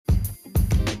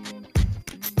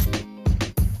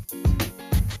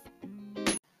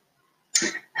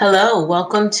Hello,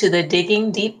 welcome to the Digging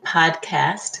Deep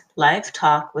podcast, live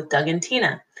talk with Doug and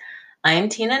Tina. I am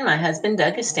Tina and my husband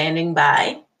Doug is standing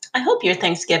by. I hope your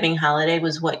Thanksgiving holiday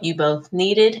was what you both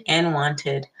needed and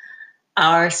wanted.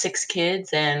 Our 6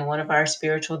 kids and one of our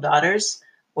spiritual daughters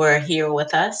were here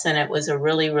with us, and it was a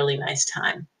really, really nice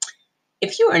time.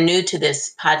 If you are new to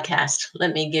this podcast,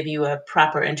 let me give you a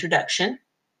proper introduction.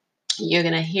 You're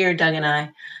going to hear Doug and I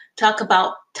talk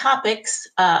about topics,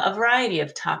 a variety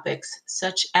of topics,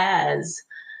 such as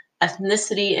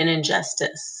ethnicity and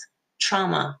injustice,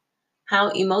 trauma, how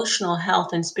emotional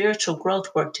health and spiritual growth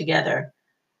work together,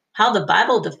 how the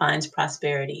Bible defines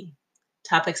prosperity,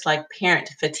 topics like parent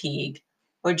fatigue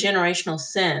or generational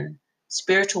sin,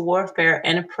 spiritual warfare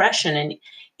and oppression, and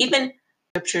even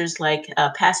scriptures like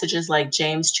passages like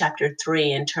James chapter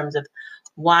 3 in terms of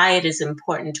why it is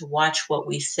important to watch what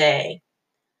we say.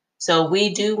 So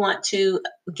we do want to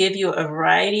give you a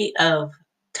variety of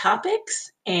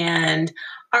topics, and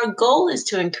our goal is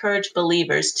to encourage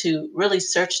believers to really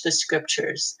search the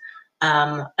scriptures.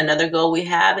 Another goal we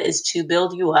have is to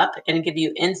build you up and give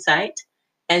you insight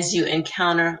as you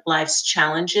encounter life's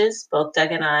challenges. Both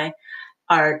Doug and I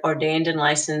are ordained and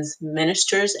licensed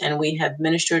ministers, and we have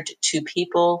ministered to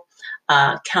people,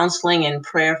 counseling and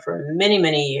prayer for many,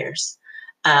 many years.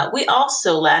 We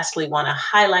also, lastly, want to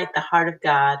highlight the heart of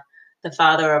God, the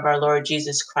Father of our Lord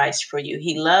Jesus Christ, for you.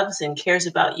 He loves and cares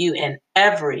about you in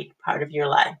every part of your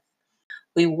life.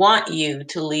 We want you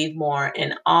to leave more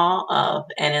in awe of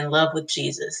and in love with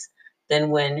Jesus than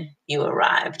when you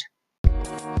arrived.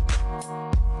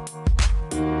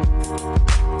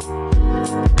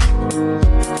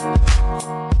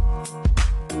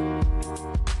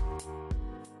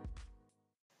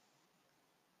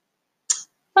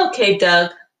 Okay,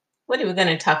 Doug, what are we going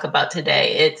to talk about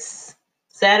today? It's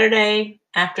Saturday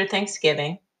after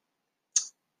Thanksgiving,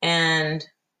 and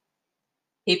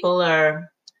people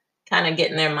are kind of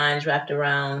getting their minds wrapped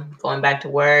around going back to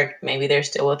work. Maybe they're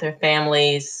still with their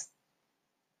families.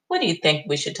 What do you think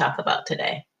we should talk about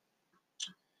today?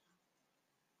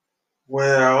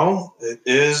 Well, it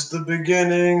is the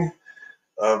beginning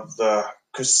of the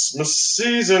Christmas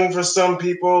season for some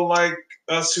people like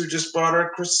us who just bought our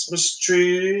Christmas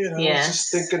tree. And I was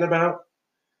just thinking about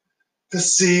the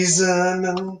season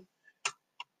and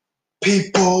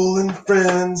people and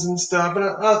friends and stuff. And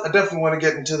I definitely want to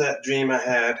get into that dream I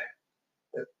had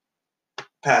that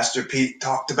Pastor Pete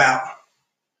talked about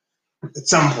at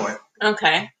some point.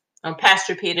 Okay.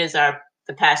 Pastor Pete is the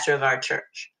pastor of our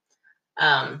church.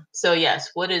 So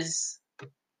yes,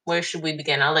 where should we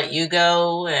begin? I'll let you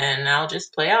go and I'll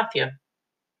just play off you.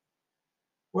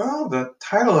 Well, the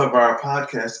title of our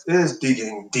podcast is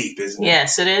Digging Deep, isn't it?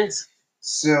 Yes, it is.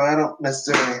 So I don't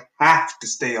necessarily have to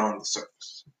stay on the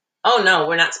surface. Oh, no,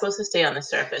 we're not supposed to stay on the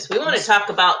surface. We want to talk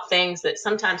about things that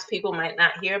sometimes people might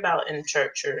not hear about in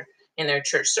church or in their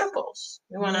church circles.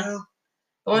 We want to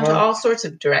go into all sorts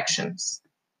of directions.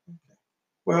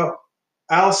 Well,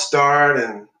 I'll start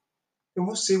and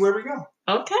we'll see where we go.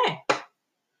 Okay.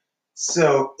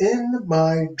 So in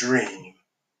my dream,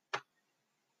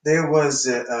 there was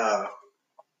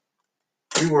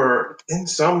we were in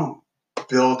some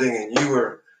building and you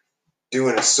were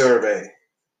doing a survey,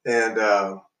 and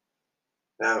I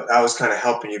was kind of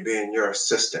helping you, being your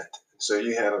assistant. So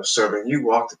you had a survey and you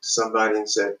walked up to somebody and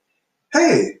said,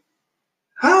 "Hey,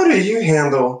 how do you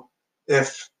handle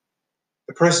if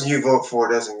the person you vote for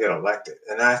doesn't get elected?"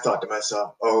 And I thought to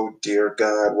myself, "Oh dear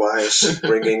God, why is she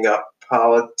bringing up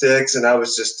politics?" And I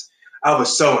was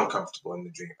so uncomfortable in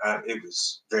the dream. It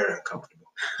was very uncomfortable.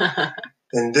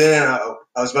 And then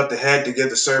I was about to head to give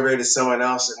the survey to someone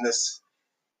else, and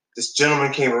this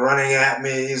gentleman came running at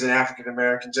me. He's an African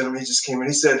American gentleman. He just came in.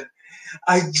 He said,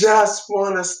 "I just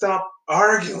want to stop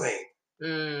arguing."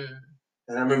 And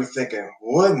I remember thinking,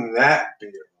 wouldn't that be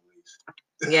a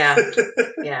relief? Yeah.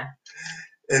 Yeah.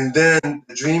 And then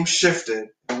the dream shifted,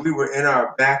 and we were in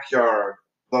our backyard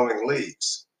blowing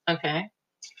leaves. Okay.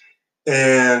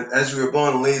 And as we were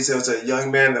blowing leaves, there was a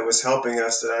young man that was helping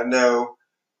us that I know.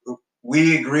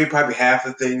 We agree probably half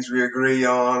the things we agree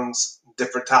on,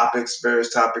 different topics,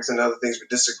 various topics, and other things we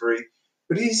disagree.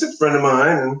 But he's a friend of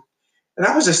mine, and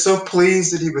I was just so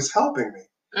pleased that he was helping me.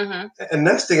 Mm-hmm. And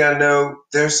next thing I know,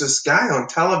 there's this guy on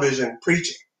television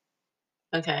preaching.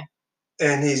 Okay.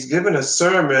 And he's giving a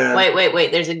sermon.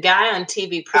 Wait. There's a guy on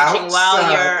TV preaching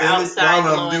while you're outside while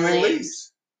I'm blowing doing leaves.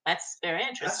 That's very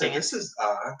interesting. I said, this is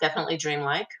odd. Definitely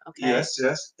dreamlike. Okay. Yes.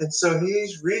 And so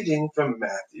he's reading from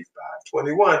Matthew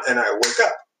 5:21, and I wake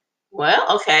up. Well,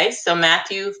 okay. So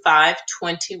Matthew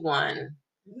 5:21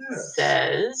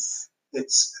 says,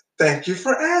 "Thank you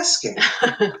for asking."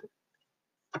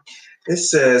 It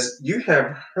says, "You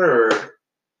have heard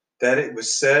that it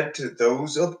was said to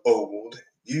those of old,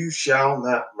 'You shall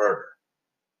not murder,'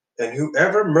 and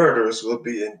whoever murders will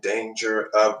be in danger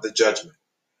of the judgment.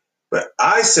 But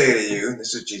I say to you,"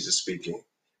 this is Jesus speaking,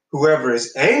 "whoever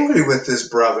is angry with his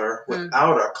brother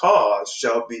without a cause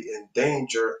shall be in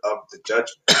danger of the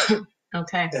judgment.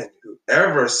 Okay. And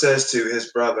whoever says to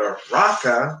his brother,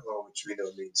 'Raka,' which we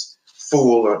know means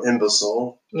fool or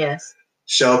imbecile, Yes.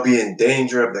 shall be in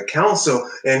danger of the council.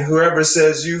 And whoever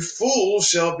says, 'You fool,'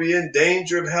 shall be in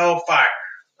danger of hellfire."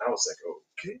 I was like,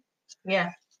 okay.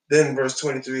 Yeah. Then verse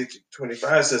 23 to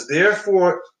 25 says,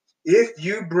 "Therefore, if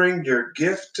you bring your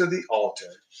gift to the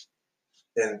altar,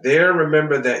 and there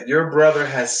remember that your brother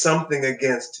has something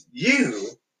against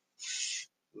you,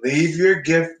 leave your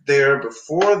gift there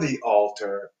before the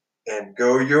altar and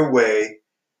go your way.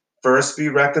 First be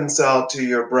reconciled to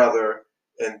your brother,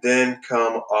 and then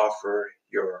come offer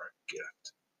your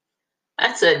gift."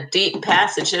 That's a deep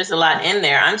passage. There's a lot in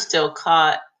there. I'm still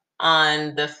caught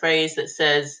on the phrase that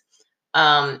says,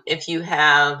 if you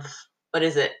have, what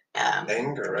is it?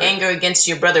 Anger, right? Anger against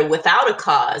your brother without a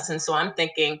cause. And so I'm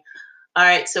thinking, all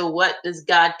right, so what does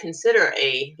God consider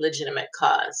a legitimate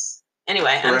cause?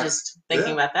 Anyway, Correct. I'm just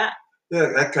thinking about that.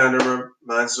 Yeah, that kind of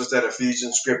reminds us that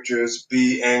Ephesians scriptures,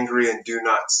 "Be angry and do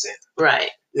not sin."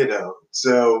 Right.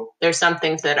 So there's some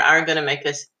things that are going to make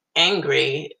us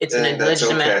angry. It's an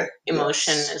legitimate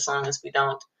emotion, yes, as long as we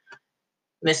don't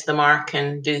miss the mark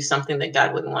and do something that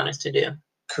God wouldn't want us to do.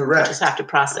 Correct. We just have to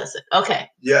process it. Okay.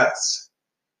 Yes.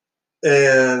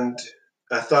 And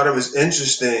I thought it was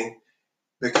interesting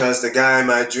because the guy in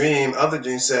my other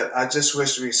dream said, "I just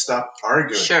wish we stopped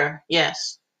arguing." Sure.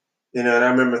 Yes. And I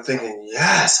remember thinking,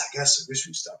 yes, I guess I wish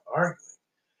we stopped arguing.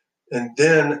 And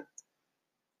then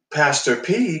Pastor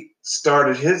Pete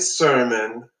started his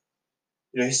sermon.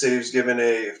 He said he was giving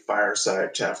a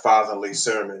fireside chat, fatherly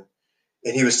sermon,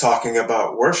 and he was talking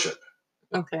about worship.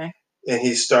 Okay. And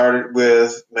he started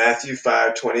with Matthew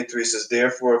 5:23 says,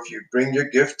 "Therefore, if you bring your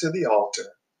gift to the altar,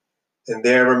 and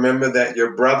there remember that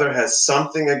your brother has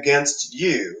something against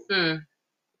you,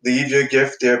 leave your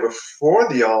gift there before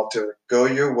the altar, go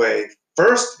your way,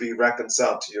 first be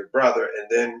reconciled to your brother, and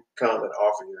then come and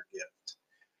offer your gift."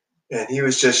 And he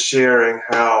was just sharing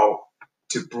how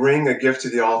to bring a gift to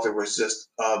the altar was just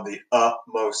of the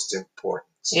utmost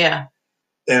importance. Yeah.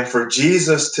 And for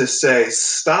Jesus to say,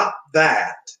 "Stop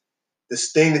that,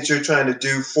 this thing that you're trying to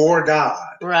do for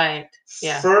God. Right.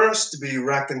 Yeah. First be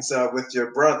reconciled with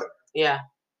your brother. Yeah.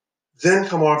 Then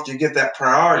come after you get that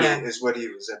priority," is what he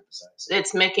was emphasizing.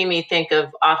 It's making me think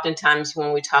of oftentimes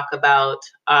when we talk about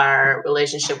our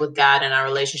relationship with God and our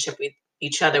relationship with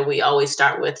each other, we always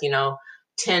start with,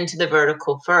 tend to the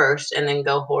vertical first and then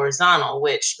go horizontal,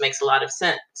 which makes a lot of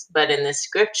sense. But in this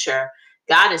scripture,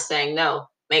 God is saying, no,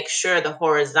 make sure the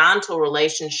horizontal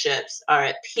relationships are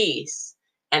at peace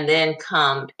and then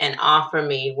come and offer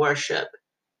me worship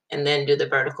and then do the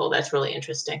vertical. That's really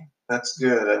interesting. That's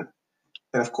good.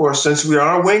 And of course, since we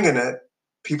are winging it,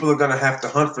 people are going to have to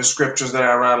hunt for scriptures that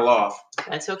I rattle off.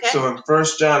 That's okay. So in 1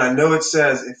 John, I know it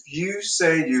says, "If you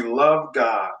say you love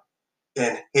God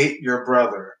and hate your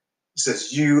brother," it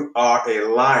says, "you are a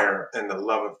liar and the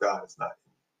love of God is not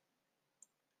in you."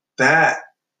 That,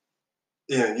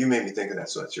 you made me think of that,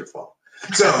 so that's your fault.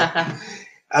 So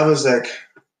I was like,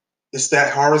 it's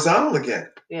that horizontal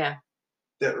again. Yeah.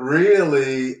 That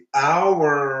really I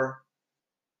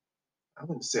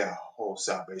wouldn't say our whole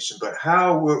salvation, but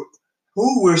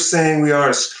who we're saying we are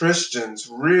as Christians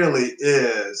really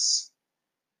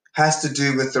has to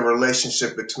do with the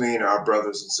relationship between our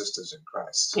brothers and sisters in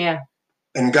Christ. Yeah.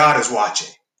 And God is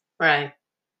watching. Right.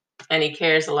 And he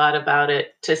cares a lot about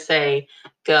it to say,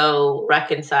 go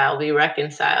reconcile, be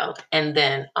reconciled, and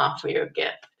then offer your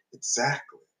gift.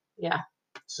 Exactly. Yeah.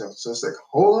 So it's like,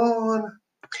 hold on.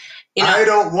 I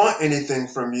don't want anything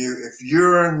from you if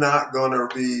you're not going to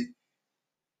be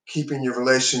keeping your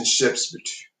relationships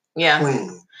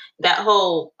clean. That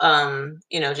whole,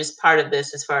 just part of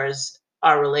this as far as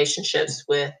our relationships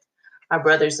with our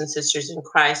brothers and sisters in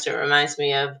Christ, it reminds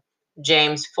me of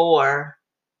James 4.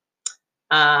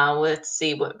 Let's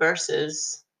see what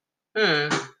verses.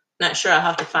 Not sure. I'll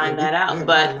have to find that out.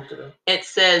 But it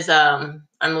says, I'm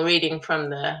reading from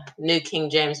the New King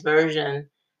James Version,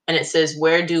 and it says,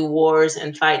 "Where do wars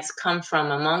and fights come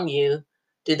from among you?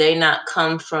 Do they not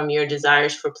come from your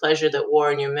desires for pleasure that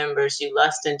war in your members? You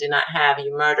lust and do not have.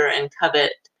 You murder and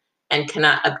covet and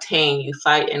cannot obtain. You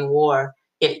fight and war,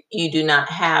 yet you do not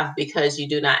have because you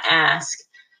do not ask.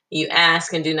 You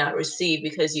ask and do not receive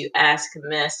because you ask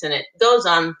amiss." And it goes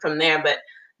on from there. But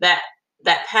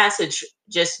that passage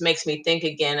just makes me think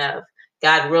again of,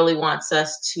 God really wants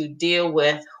us to deal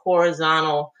with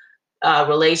horizontal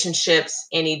relationships,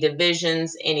 any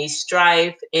divisions, any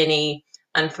strife, any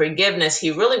unforgiveness.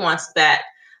 He really wants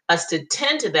us to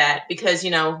tend to that because,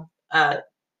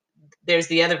 there's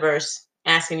the other verse,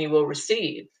 asking you will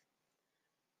receive.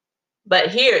 But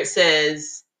here it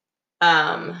says,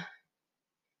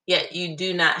 yet you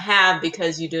do not have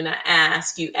because you do not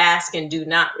ask. You ask and do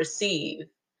not receive.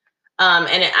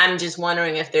 I'm just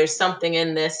wondering if there's something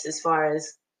in this as far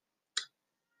as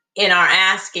in our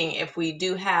asking, if we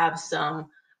do have some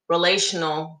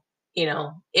relational,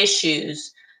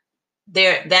 issues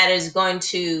there, that is going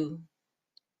to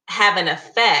have an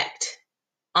effect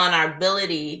on our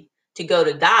ability to go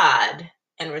to God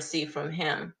and receive from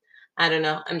Him. I don't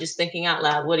know. I'm just thinking out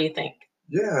loud. What do you think?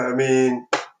 Yeah, I mean,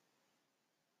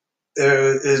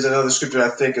 there is another scripture I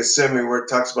think is similar where it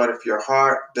talks about if your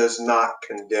heart does not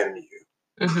condemn you.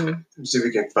 Mm-hmm. Let's see if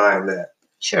we can find that.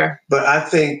 Sure. But I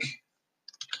think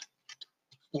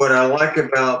what I like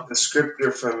about the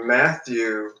scripture from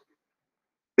Matthew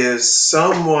is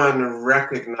someone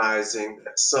recognizing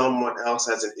that someone else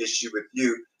has an issue with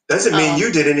you. Doesn't mean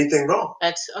you did anything wrong.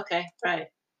 That's okay, right.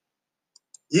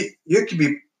 You can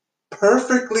be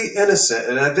perfectly innocent.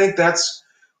 And I think that's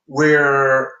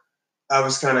where I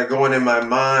was kind of going in my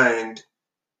mind,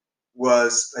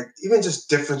 was like even just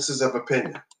differences of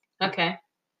opinion. Okay.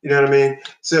 You know what I mean?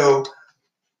 So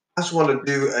I just want to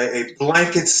do a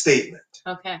blanket statement.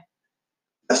 Okay.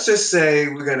 Let's just say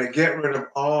we're going to get rid of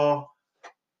all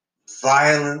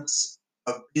violence,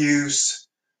 abuse,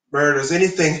 murders,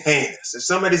 anything heinous. If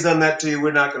somebody's done that to you,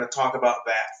 we're not going to talk about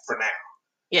that for now.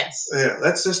 Yes. Yeah,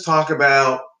 let's just talk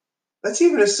about, let's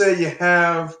even just say you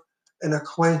have an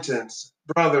acquaintance,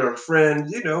 brother, or friend,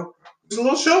 who's a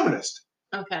little chauvinist.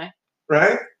 Okay.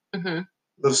 Right? Mm-hmm. A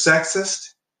little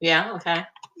sexist. Yeah, okay.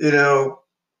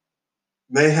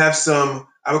 May have some,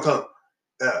 I would call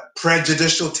it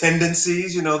prejudicial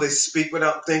tendencies. They speak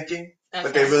without thinking, okay,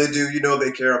 but they really do,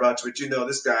 they care about you. But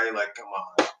this guy, like, come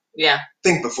on. Yeah.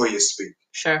 Think before you speak.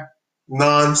 Sure.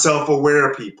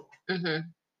 Non-self-aware people.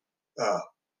 Mm-hmm.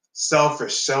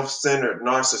 Selfish, self-centered,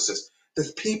 narcissists.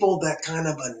 The people that kind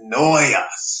of annoy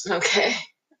us. Okay.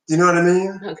 Do you know what I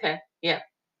mean? Okay. Yeah.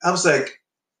 I was like,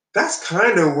 that's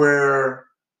kind of where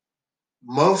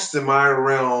most of my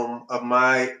realm of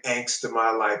my angst of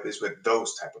my life is, with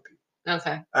those type of people.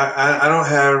 Okay. I don't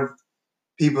have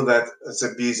people that's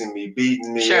abusing me,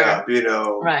 beating me up,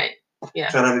 Right. Yeah.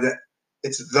 Trying to do that.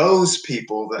 It's those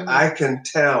people that I can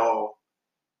tell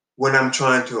when I'm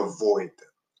trying to avoid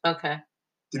them. Okay.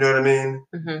 Do you know what I mean?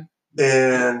 Mm-hmm.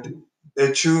 And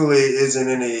there truly isn't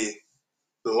any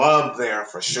love there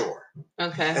for sure.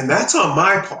 Okay. And that's on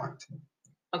my part.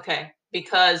 Okay.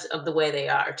 Because of the way they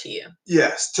are to you.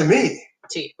 Yes, to me.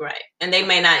 Right. And they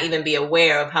may not even be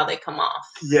aware of how they come off.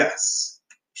 Yes.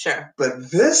 Sure. But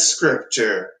this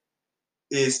scripture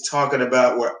is talking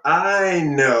about where I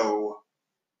know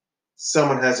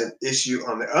someone has an issue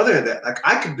on the other end of that. Like,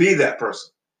 I could be that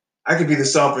person. I could be the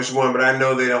selfish one, but I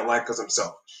know they don't like because I'm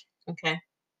selfish. Okay.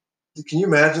 Can you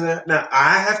imagine that? Now,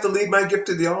 I have to lead my gift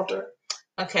to the altar.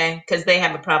 Okay, because they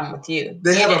have a problem with you.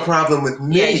 They have a problem with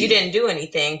me. Yeah, you didn't do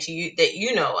anything to you that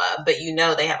you know of, but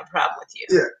they have a problem with you.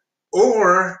 Yeah.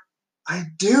 Or I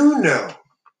do know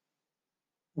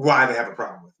why they have a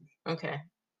problem with me. Okay.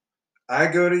 I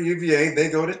go to UVA, they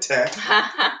go to Tech.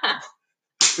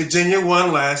 Virginia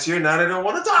won last year, now they don't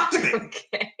want to talk to me.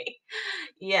 Okay.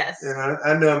 Yes.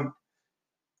 I know I'm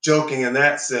joking in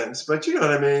that sense, but you know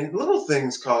what I mean? Little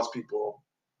things cause people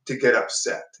to get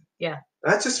upset. Yeah.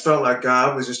 And I just felt like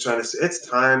God was just trying to say, it's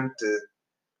time to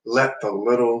let the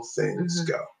little things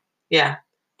go. Yeah.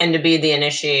 And to be the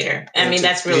initiator. I mean,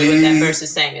 that's really what that verse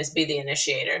is saying, is be the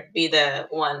initiator. Be the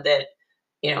one that,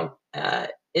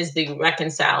 is the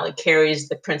reconciler, carries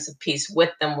the Prince of Peace with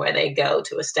them where they go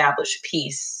to establish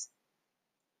peace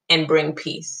and bring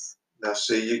peace. Now,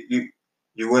 see,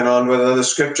 you went on with another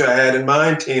scripture I had in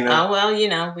mind, Tina. Oh, well,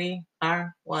 we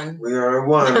are one. We are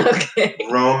one. Okay.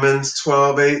 Romans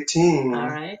 12:18. All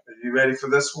right. Are you ready for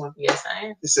this one? Yes, I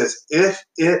am. It says, if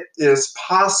it is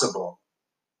possible,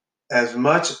 as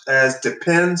much as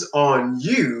depends on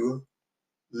you,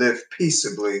 live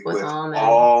peaceably with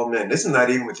all men. This is not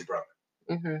even with your brother.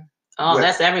 Mm-hmm. Oh, with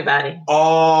that's everybody.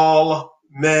 All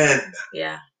men.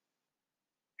 Yeah.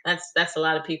 That's a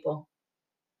lot of people.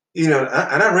 And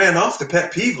I ran off the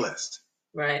pet peeve list.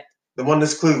 Right. The one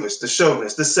that's clueless, the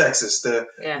chauvinist, the sexist, the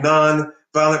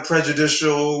non-violent,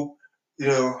 prejudicial,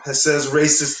 says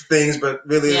racist things, but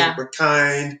really we're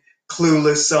kind,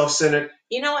 clueless, self-centered.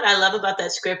 You know what I love about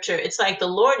that scripture? It's like the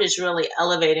Lord is really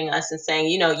elevating us and saying,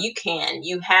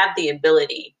 you have the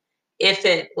ability.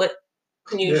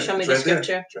 Can you show me it's the right there.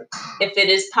 scripture? It's right. If it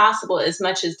is possible, as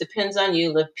much as depends on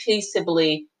you, live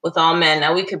peaceably with all men.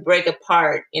 Now we could break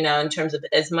apart, in terms of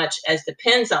as much as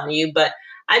depends on you, but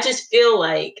I just feel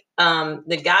like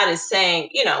that God is saying,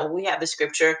 we have the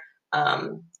scripture,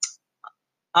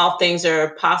 all things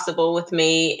are possible with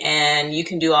me, and you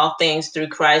can do all things through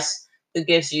Christ who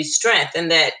gives you strength.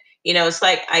 And that, it's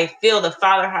like I feel the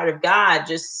Father heart of God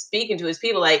just speaking to his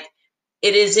people, like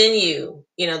it is in you.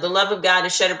 The love of God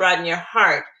is shed abroad in your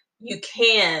heart. You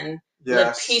can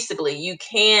live peaceably. You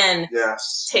can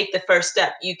take the first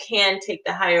step. You can take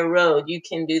the higher road. You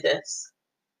can do this.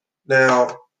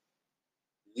 Now,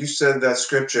 you said that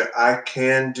scripture, I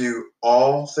can do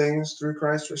all things through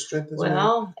Christ who strengthens me.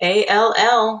 Well,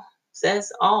 ALL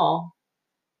says all.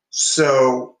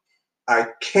 So I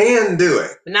can do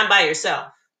it. But not by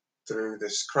yourself. Through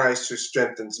this Christ who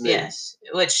strengthens me. Yes,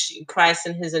 which Christ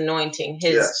and his anointing,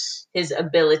 his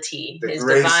ability, the his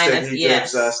grace divine, that he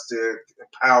gives us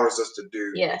empowers us to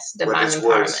do divine what his empowerment.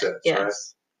 word says, right?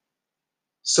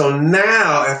 So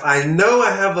now, if I know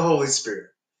I have the Holy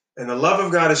Spirit and the love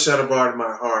of God is shed abroad in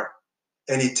my heart,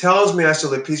 and he tells me I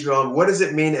shall live peaceably, what does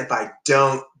it mean if I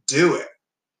don't do it?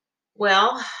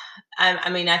 Well,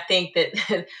 I think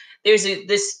that there's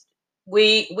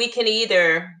we can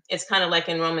either, it's kind of like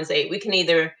in Romans 8, we can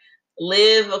either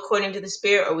live according to the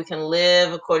Spirit or we can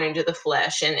live according to the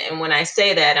flesh. And when I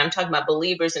say that, I'm talking about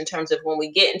believers in terms of when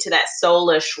we get into that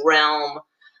soulish realm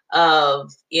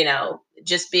of,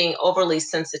 just being overly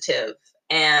sensitive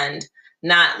and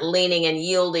not leaning and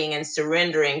yielding and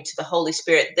surrendering to the Holy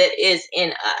Spirit that is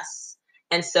in us.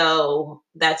 And so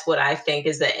that's what I think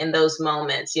is that in those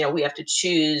moments, we have to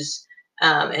choose.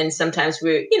 And sometimes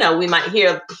we might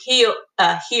hear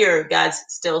God's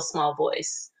still small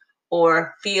voice,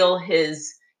 or feel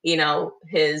his,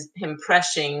 him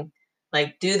pressing,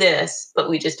 like, do this, but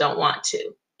we just don't want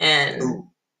to. And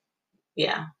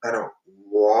I don't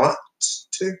want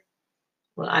to.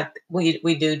 Well,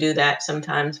 we do that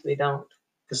sometimes. We don't.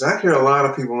 Because I hear a lot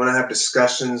of people when I have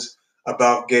discussions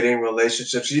about getting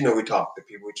relationships. We talk to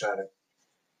people. We try to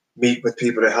meet with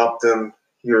people to help them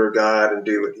hear God and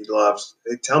do what he loves.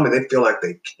 They tell me they feel like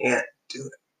they can't do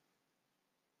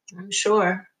it. I'm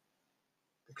sure.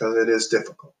 Because it is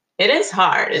difficult. It is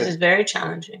hard. It is very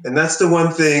challenging. And that's the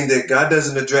one thing that God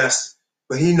doesn't address,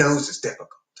 but he knows it's difficult.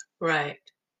 Right.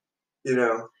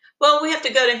 Well, we have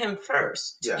to go to him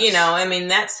first. Yes.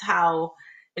 That's how,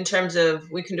 in terms of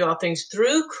we can do all things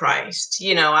through Christ,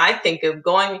 I think of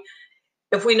going,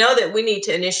 if we know that we need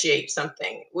to initiate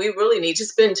something, we really need to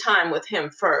spend time with him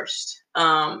first.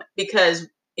 Because,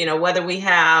 whether we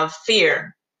have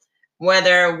fear,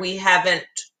 whether we haven't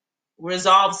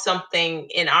resolved something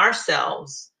in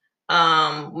ourselves,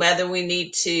 whether we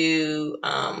need to,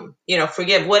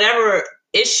 forgive, whatever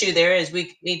issue there is,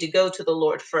 we need to go to the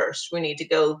Lord first. We need to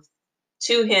go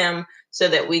to him so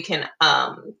that we can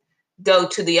go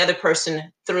to the other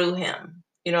person through him.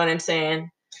 You know what I'm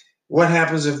saying? What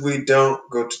happens if we don't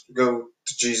go to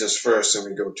Jesus first and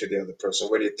we go to the other person?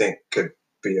 What do you think could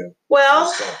be a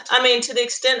result? To the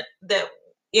extent that,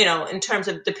 in terms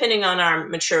of depending on our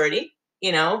maturity,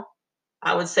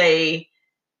 I would say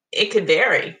it could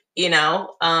vary,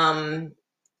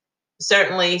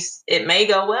 certainly it may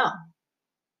go well,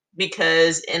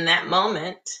 because in that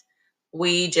moment,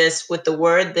 we just, with the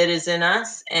word that is in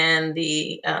us and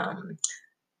we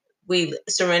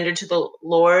surrender to the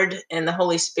Lord and the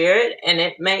Holy Spirit, and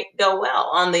it may go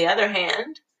well. On the other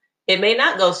hand, it may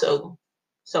not go so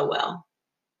well,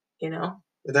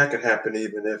 But that could happen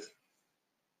even if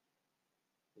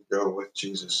you go with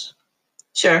Jesus.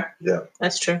 Sure. Yeah.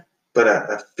 That's true. But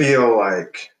I feel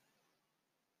like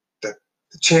the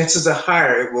chances are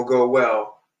higher it will go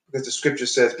well, because the scripture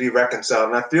says be reconciled.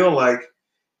 And I feel like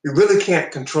you really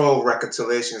can't control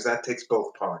reconciliation, because that takes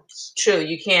both parties. True.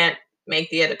 You can't make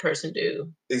the other person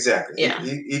do. Exactly. Yeah.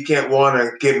 He can't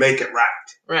want to make it right.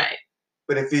 Right.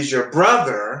 But if he's your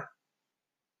brother,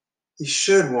 he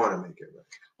should want to make it right.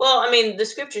 Well, the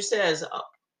scripture says,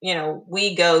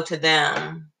 we go to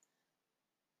them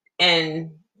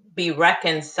and be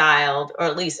reconciled, or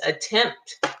at least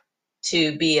attempt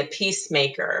to be a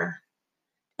peacemaker,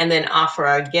 and then offer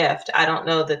our gift. I don't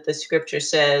know that the scripture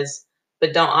says,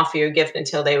 but don't offer your gift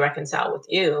until they reconcile with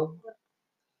you.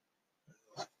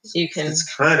 So you can.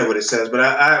 It's kind of what it says, but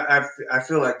I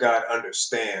feel like God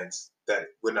understands that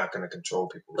we're not going to control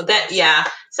people. But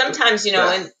sometimes,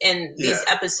 in these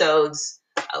episodes,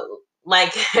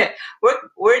 like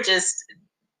we're just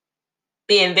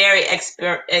being very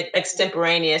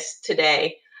extemporaneous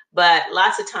today, but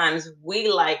lots of times we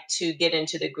like to get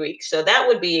into the Greek. So that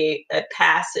would be a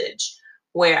passage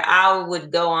where I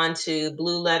would go on to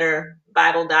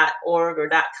blueletterbible.org or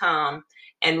 .com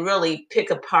and really pick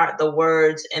apart the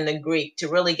words in the Greek to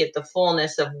really get the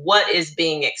fullness of what is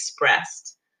being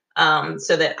expressed,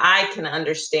 so that I can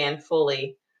understand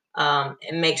fully,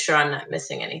 and make sure I'm not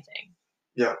missing anything.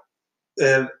 Yeah.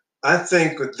 And I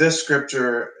think with this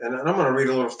scripture, and I'm going to read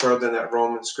a little further in that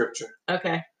Roman scripture.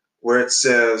 Okay. Where it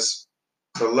says,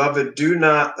 "Beloved, do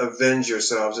not avenge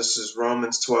yourselves." This is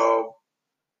Romans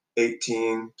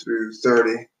 12:18 through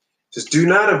 30. It says, "Do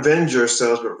not avenge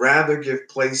yourselves, but rather give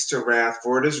place to wrath,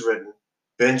 for it is written,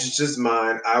 vengeance is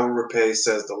mine, I will repay,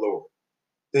 says the Lord."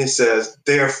 Then he says,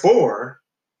 "Therefore,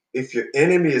 if your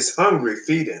enemy is hungry,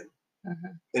 feed him.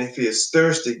 Mm-hmm. And if he is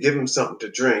thirsty, give him something to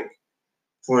drink.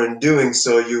 For in doing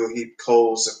so, you will heap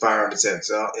coals of fire on his head."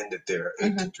 So I'll end it there,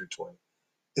 18 through 20.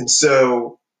 And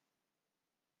so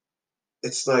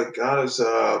it's like God is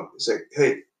it's like,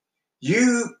 hey,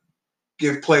 you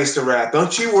give place to wrath.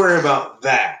 Don't you worry about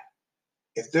that.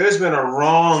 If there's been a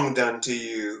wrong done to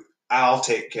you, I'll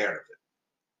take care of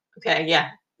it. Okay,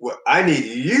 yeah. What I need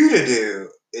you to do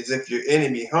is, if your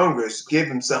enemy hungers, give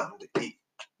him something to eat.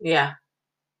 Yeah.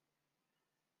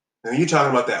 Now you're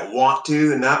talking about that want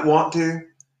to and not want to.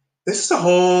 This is a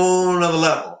whole nother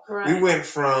level. Right. We went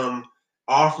from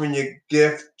offering you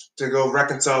gift to go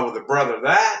reconcile with a brother.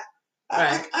 That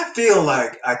right. I feel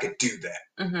like I could do that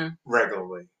Mm-hmm.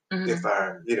 regularly Mm-hmm. if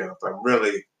I'm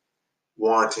really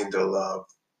wanting to love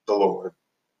the Lord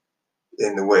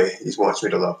in the way He wants me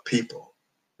to love people.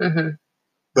 Mm-hmm.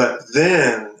 But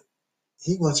then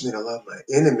He wants me to love my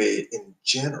enemy in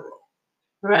general.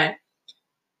 Right.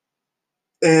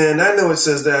 And I know it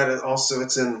says that also.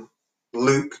 It's in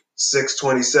Luke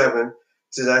 6:27. It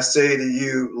says, "I say to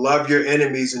you, love your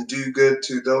enemies and do good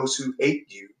to those who hate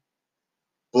you.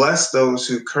 Bless those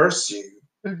who curse you.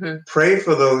 Mm-hmm. Pray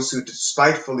for those who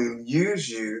despitefully use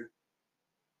you."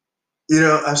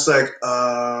 I was like,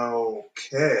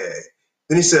 okay.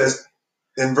 Then he says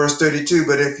in verse 32,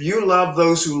 "But if you love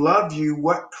those who love you,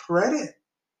 what credit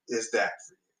is that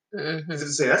for you?" Mm-hmm. He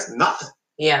doesn't say that's nothing.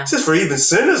 Yeah. He says, "For even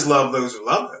sinners love those who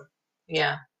love them."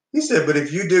 Yeah. He said, "But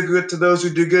if you do good to those who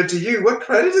do good to you, what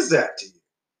credit is that to you?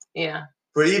 Yeah.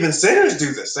 For even sinners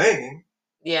do the same."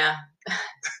 Yeah.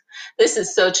 This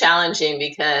is so challenging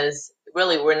because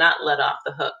really we're not let off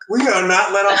the hook. We are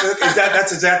not let off the hook.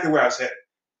 That's exactly where I was headed.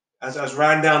 As I was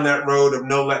riding down that road of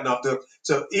no letting off the hook.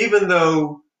 So even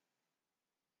though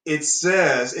it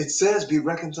says be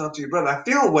reconciled to your brother, I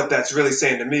feel what that's really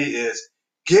saying to me is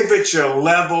give it your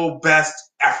level best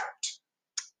effort.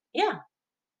 Yeah.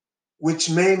 Which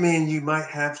may mean you might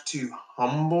have to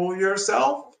humble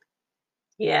yourself.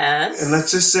 Yes. And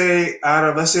let's just say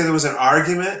let's say there was an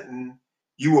argument and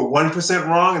you were 1%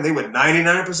 wrong and they were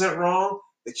 99% wrong,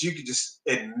 that you could just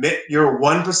admit you're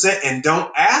 1% and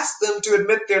don't ask them to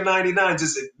admit they're 99.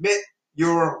 Just admit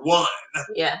you're 1.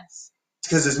 Yes.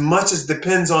 Because as much as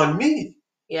depends on me,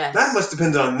 yes, not much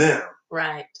depends on them.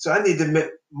 Right. So I need to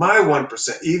admit my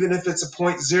 1%, even if it's a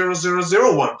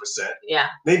 0.0001%. Yeah.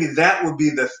 Maybe that would be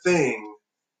the thing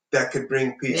that could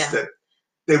bring peace, Yeah. that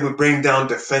they would bring down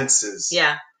defenses.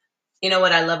 Yeah. You know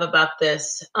what I love about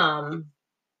this,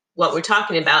 what we're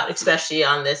talking about, especially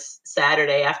on this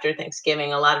Saturday after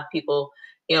Thanksgiving, a lot of people,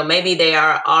 maybe they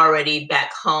are already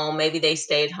back home, maybe they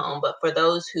stayed home, but for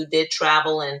those who did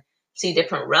travel and see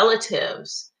different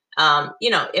relatives,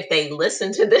 if they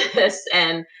listen to this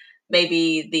and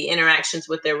maybe the interactions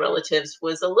with their relatives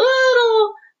was a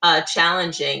little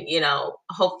challenging,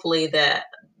 hopefully that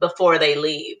before they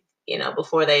leave,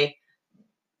 before they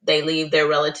leave their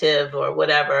relative or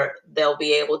whatever, they'll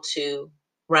be able to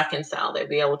reconcile. They'll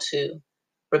be able to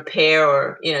repair,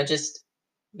 or just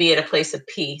be at a place of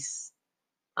peace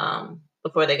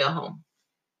before they go home.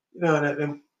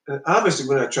 And obviously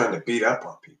we're not trying to beat up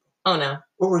on people. Oh no.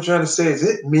 What we're trying to say is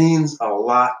it means a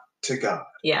lot to God.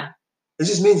 Yeah. It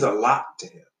just means a lot to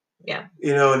Him. Yeah.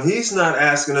 And He's not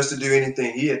asking us to do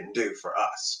anything He didn't do for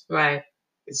us. Right.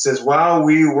 It says, while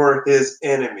we were His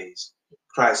enemies,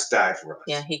 Christ died for us.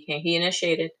 Yeah, He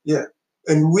initiated. Yeah.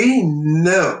 And we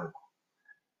know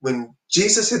when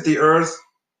Jesus hit the earth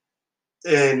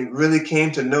and really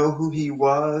came to know who He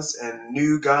was and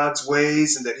knew God's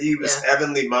ways and that He was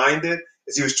heavenly minded,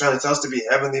 as He was trying to tell us to be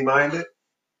heavenly minded,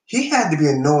 He had to be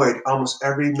annoyed almost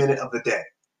every minute of the day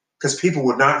because people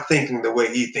were not thinking the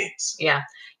way He thinks. Yeah.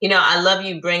 I love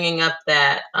you bringing up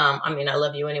that, I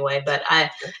love you anyway, but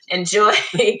I enjoy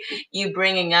you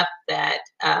bringing up that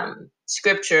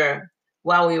scripture,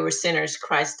 while we were sinners,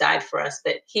 Christ died for us,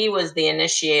 that He was the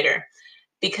initiator.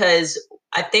 Because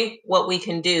I think what we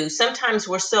can do, sometimes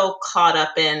we're so caught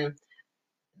up in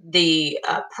the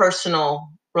personal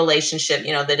relationship,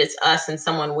 that it's us and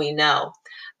someone we know.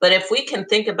 But if we can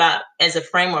think about as a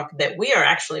framework that we are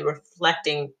actually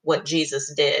reflecting what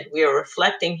Jesus did, we are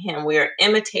reflecting him, we are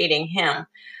imitating him,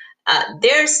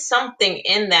 there's something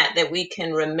in that we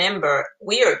can remember.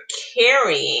 We are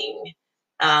carrying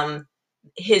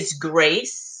his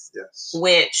grace, Yes.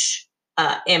 which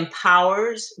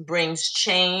empowers, brings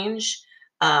change,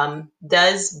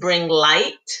 does bring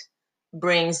light,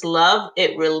 brings love,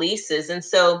 it releases. And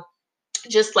so,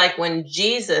 just like when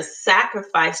Jesus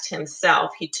sacrificed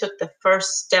himself, he took the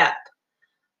first step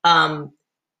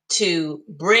to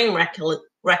bring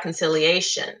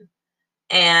reconciliation.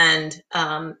 And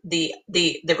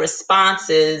the response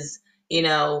is,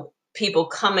 people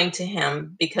coming to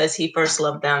him because he first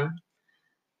loved them.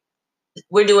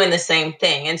 We're doing the same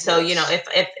thing. And so, Yes.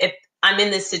 if I'm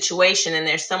in this situation and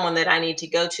there's someone that I need to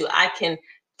go to, I can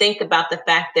think about the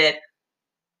fact that,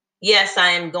 yes, I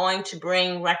am going to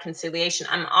bring reconciliation.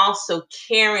 I'm also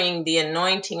carrying the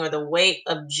anointing or the weight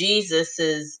of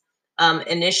Jesus's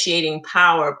initiating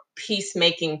power,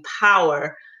 peacemaking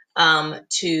power,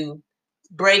 to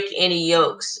break any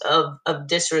yokes of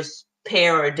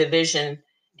disrepair or division.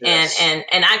 Yes. And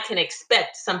I can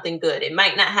expect something good. It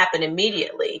might not happen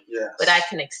immediately, Yes. but I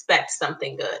can expect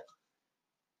something good.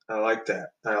 I like that.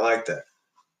 I like that.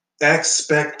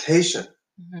 Expectation.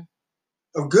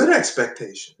 Mm-hmm. A good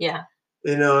expectation. Yeah.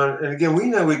 And again, we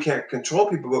know we can't control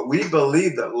people, but we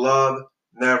believe that love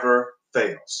never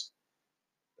fails.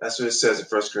 That's what it says in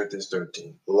 1 Corinthians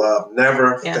 13. Love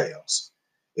never fails.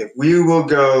 If we will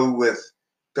go with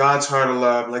God's heart of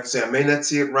love, like I say, I may not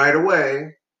see it right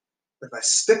away, but if I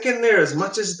stick in there as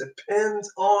much as it depends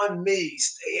on me,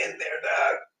 stay in there,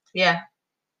 Doug. Yeah.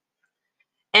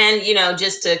 And,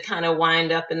 just to kind of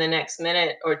wind up in the next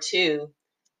minute or two,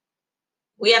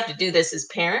 we have to do this as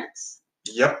parents.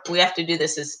 Yep. We have to do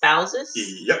this as spouses.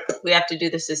 Yep. We have to do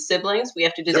this as siblings. We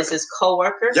have to do this as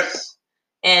coworkers. Yep.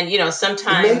 And,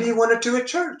 sometimes. Maybe one or two at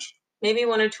church. Maybe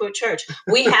one or two at church.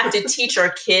 We have to teach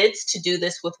our kids to do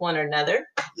this with one another.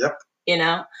 Yep.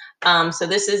 So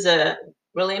this is a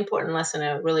really important lesson,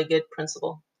 a really good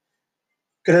principle.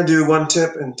 Can I do one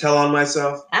tip and tell on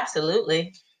myself?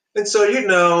 Absolutely. And so,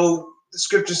 the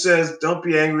scripture says, don't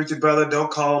be angry with your brother.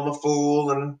 Don't call him a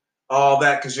fool and all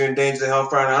that because you're in danger of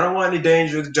hellfire. And I don't want any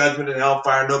danger of the judgment of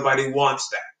hellfire. Nobody wants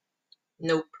that.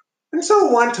 Nope. And so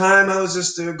one time I was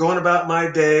just going about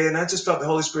my day and I just felt the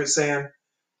Holy Spirit saying,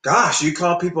 gosh, you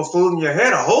call people fool in your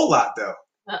head a whole lot, though.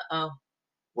 Uh-oh.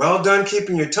 Well done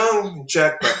keeping your tongue in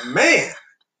check, but man.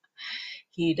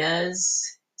 He does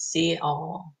see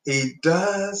all. He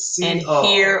does see and all.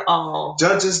 And hear all.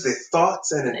 Judges the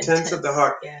thoughts and intents of the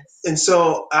heart. Yes. And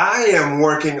so I am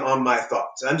working on my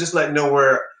thoughts. I'm just letting know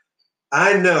where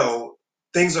I know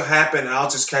things will happen and I'll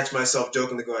just catch myself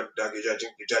jokingly going, Doug, you're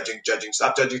judging,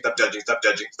 stop judging.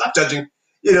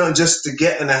 Just to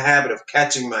get in the habit of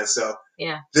catching myself.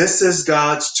 Yeah. This is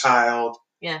God's child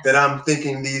that I'm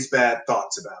thinking these bad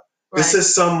thoughts about. Right. This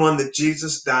is someone that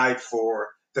Jesus died for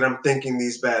that I'm thinking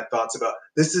these bad thoughts about.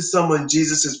 This is someone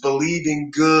Jesus is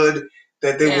believing good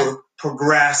that they will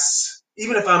progress.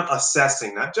 Even if I'm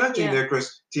assessing, not judging there,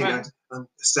 Christina, right. I'm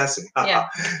assessing.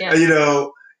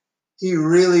 He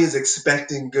really is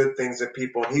expecting good things of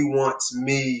people. He wants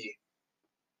me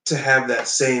to have that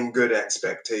same good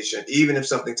expectation, even if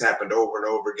something's happened over and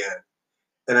over again.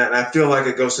 And I feel like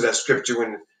it goes to that scripture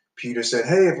when Peter said,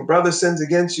 hey, if a brother sins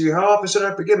against you, how often should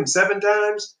I forgive him? 7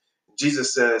 times?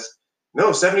 Jesus says,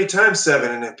 no, 70 times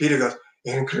 7. And then Peter goes,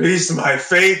 increase my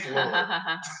faith, Lord.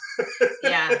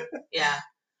 Yeah.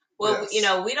 Well,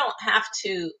 yes. We don't have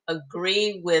to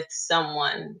agree with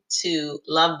someone to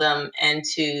love them and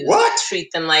to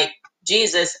treat them like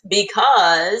Jesus,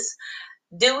 because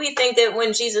do we think that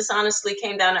when Jesus honestly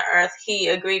came down to earth, he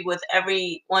agreed with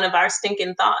every one of our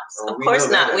stinking thoughts? Of course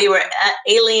not. We were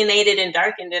alienated and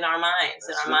darkened in our minds,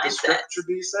 in our mindsets.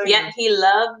 Yet he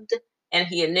loved and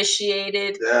he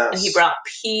initiated and he brought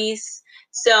peace.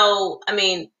 So,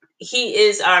 he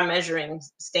is our measuring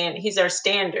standard. He's our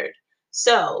standard.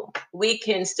 So we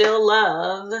can still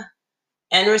love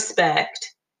and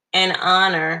respect and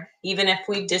honor, even if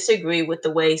we disagree with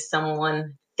the way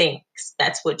someone thinks.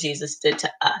 That's what Jesus did to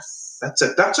us.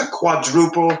 That's a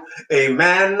quadruple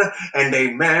amen and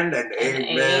amen and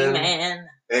amen.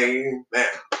 Amen.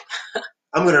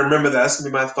 I'm going to remember that. That's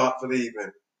going to be my thought for the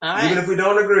evening. All right. Even if we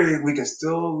don't agree, we can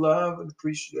still love and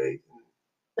appreciate.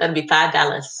 That'd be $5.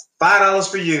 $5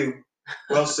 for you.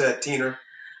 Well said, Tina.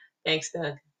 Thanks,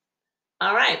 Doug.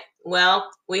 All right.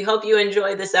 Well, we hope you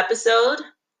enjoyed this episode,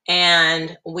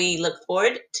 and we look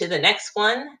forward to the next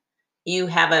one. You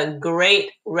have a great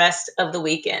rest of the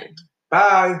weekend.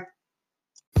 Bye.